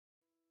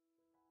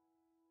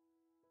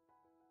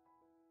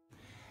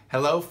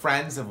Hello,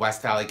 friends of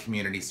West Valley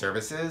Community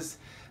Services.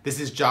 This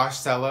is Josh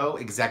Selo,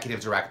 Executive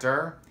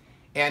Director,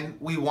 and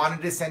we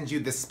wanted to send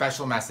you this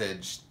special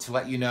message to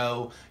let you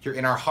know you're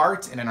in our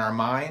heart and in our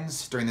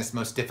minds during this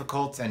most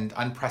difficult and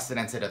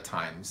unprecedented of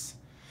times.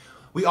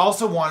 We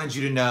also wanted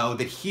you to know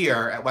that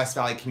here at West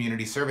Valley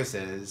Community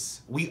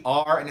Services, we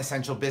are an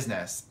essential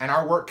business and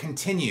our work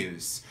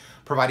continues,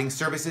 providing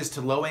services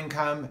to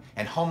low-income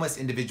and homeless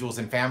individuals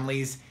and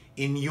families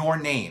in your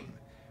name,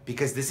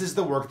 because this is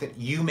the work that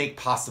you make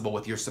possible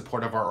with your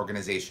support of our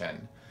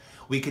organization.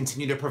 We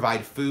continue to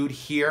provide food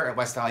here at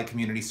West Valley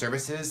Community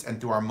Services and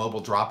through our mobile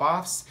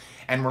drop-offs,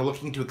 and we're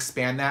looking to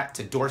expand that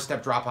to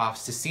doorstep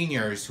drop-offs to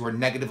seniors who are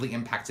negatively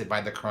impacted by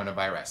the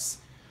coronavirus.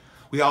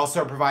 We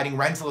also are providing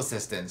rental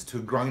assistance to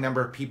a growing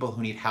number of people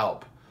who need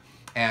help,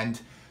 and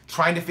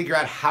trying to figure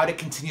out how to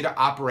continue to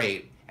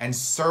operate and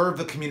serve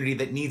the community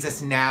that needs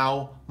us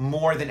now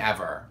more than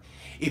ever.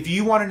 If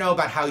you want to know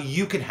about how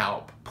you can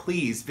help,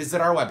 please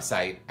visit our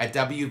website at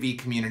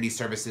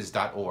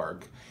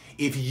wvcommunityservices.org.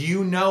 If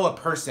you know a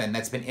person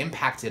that's been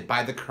impacted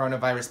by the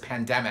coronavirus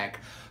pandemic,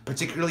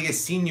 particularly a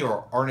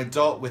senior or an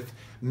adult with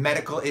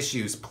medical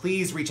issues,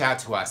 please reach out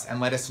to us and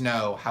let us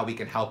know how we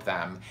can help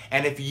them.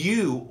 And if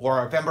you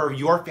or a member of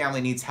your family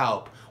needs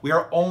help, we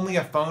are only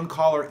a phone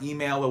call or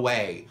email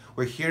away.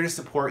 We're here to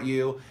support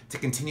you to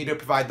continue to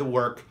provide the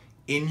work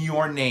in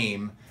your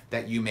name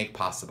that you make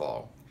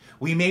possible.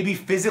 We may be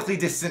physically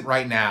distant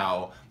right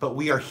now, but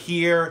we are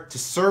here to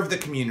serve the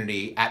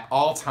community at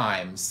all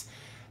times.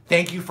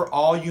 Thank you for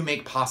all you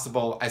make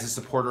possible as a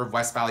supporter of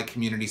West Valley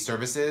Community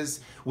Services.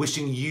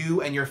 Wishing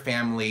you and your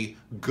family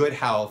good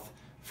health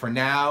for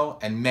now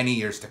and many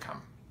years to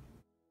come.